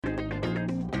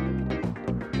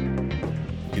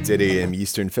It's 8 a.m.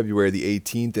 Eastern, February the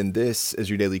 18th, and this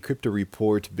is your daily crypto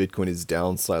report. Bitcoin is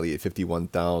down slightly at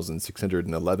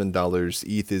 $51,611.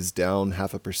 ETH is down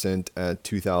 0.5% at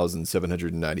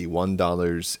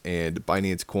 $2,791, and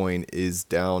Binance Coin is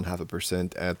down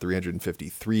 0.5% at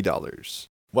 $353.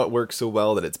 What works so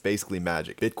well that it's basically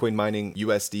magic? Bitcoin mining,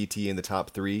 USDT in the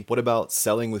top 3. What about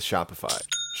selling with Shopify?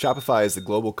 Shopify is the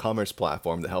global commerce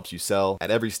platform that helps you sell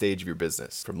at every stage of your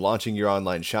business. From launching your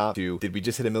online shop to, did we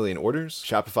just hit 1 million orders?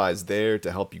 Shopify is there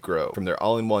to help you grow. From their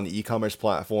all-in-one e-commerce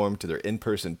platform to their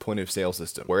in-person point-of-sale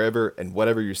system. Wherever and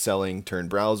whatever you're selling, turn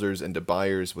browsers into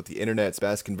buyers with the internet's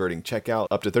best converting checkout,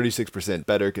 up to 36%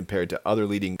 better compared to other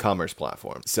leading commerce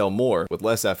platforms. Sell more with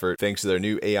less effort thanks to their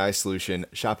new AI solution,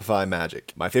 Shopify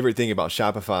Magic. My favorite thing about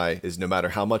Shopify is no matter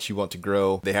how much you want to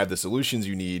grow, they have the solutions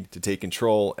you need to take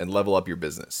control and level up your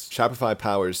business. Shopify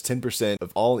powers 10%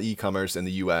 of all e-commerce in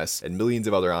the US and millions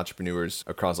of other entrepreneurs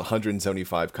across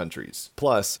 175 countries.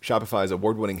 Plus, Shopify's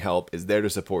award-winning help is there to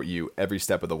support you every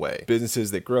step of the way. Businesses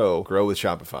that grow with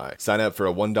Shopify. Sign up for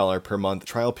a $1 per month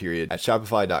trial period at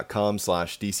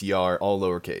shopify.com/DCR, all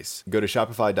lowercase. Go to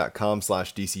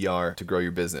shopify.com/DCR to grow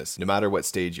your business, no matter what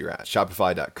stage you're at.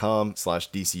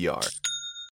 Shopify.com/DCR.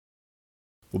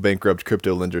 Well, bankrupt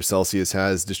crypto lender Celsius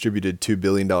has distributed $2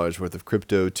 billion worth of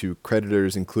crypto to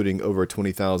creditors, including over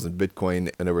 20,000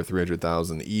 Bitcoin and over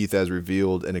 300,000 ETH, as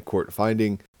revealed in a court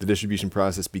finding. The distribution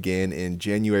process began in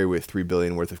January with $3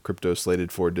 billion worth of crypto slated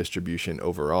for distribution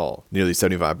overall. Nearly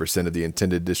 75% of the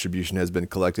intended distribution has been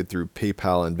collected through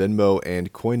PayPal and Venmo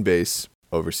and Coinbase.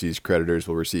 Overseas creditors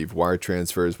will receive wire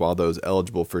transfers, while those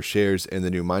eligible for shares in the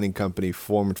new mining company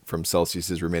formed from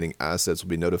Celsius's remaining assets will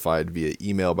be notified via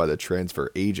email by the transfer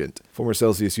agent. Former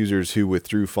Celsius users who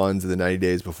withdrew funds in the 90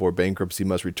 days before bankruptcy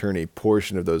must return a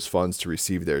portion of those funds to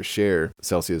receive their share.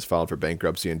 Celsius filed for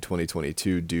bankruptcy in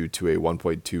 2022 due to a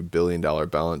 $1.2 billion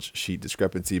balance sheet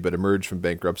discrepancy, but emerged from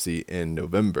bankruptcy in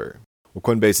November. Well,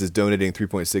 Coinbase is donating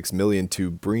 $3.6 million to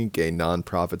Brink, a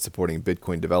nonprofit supporting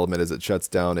Bitcoin development, as it shuts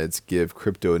down its Give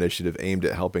Crypto initiative aimed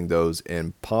at helping those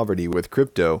in poverty with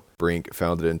crypto. Brink,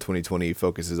 founded in 2020,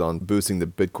 focuses on boosting the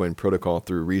Bitcoin protocol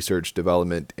through research,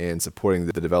 development, and supporting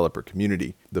the developer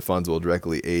community. The funds will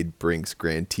directly aid Brink's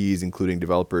grantees, including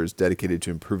developers dedicated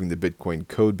to improving the Bitcoin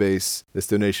code base. This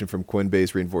donation from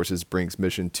Coinbase reinforces Brink's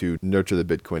mission to nurture the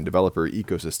Bitcoin developer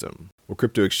ecosystem. Well,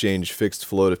 crypto exchange Fixed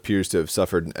Float appears to have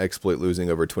suffered an exploit,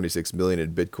 losing over 26 million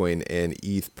in Bitcoin and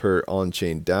ETH per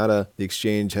on-chain data. The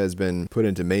exchange has been put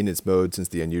into maintenance mode since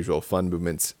the unusual fund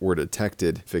movements were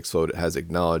detected. Fixed Float has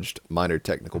acknowledged minor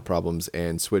technical problems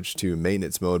and switched to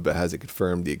maintenance mode, but hasn't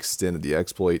confirmed the extent of the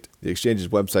exploit. The exchange's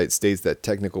website states that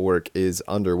technical work is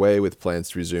underway with plans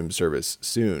to resume service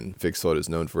soon. Fixed Float is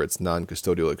known for its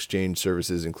non-custodial exchange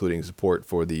services, including support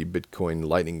for the Bitcoin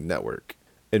Lightning Network.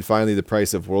 And finally, the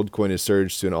price of WorldCoin has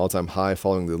surged to an all-time high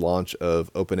following the launch of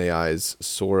OpenAI's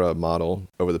Sora model.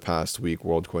 Over the past week,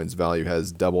 WorldCoin's value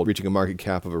has doubled, reaching a market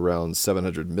cap of around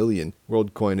 $700 million.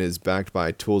 WorldCoin is backed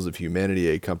by Tools of Humanity,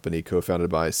 a company co-founded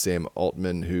by Sam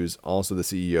Altman, who's also the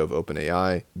CEO of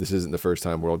OpenAI. This isn't the first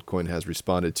time WorldCoin has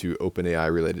responded to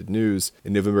OpenAI-related news.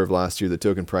 In November of last year, the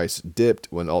token price dipped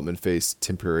when Altman faced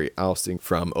temporary ousting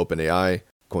from OpenAI.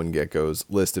 CoinGecko's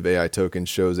list of AI tokens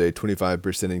shows a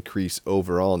 25% increase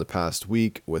overall in the past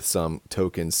week, with some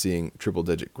tokens seeing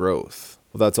triple-digit growth.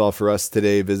 Well, that's all for us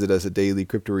today. Visit us at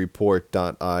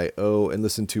dailycryptoreport.io and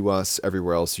listen to us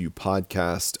everywhere else you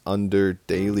podcast under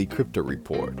Daily Crypto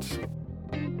Report.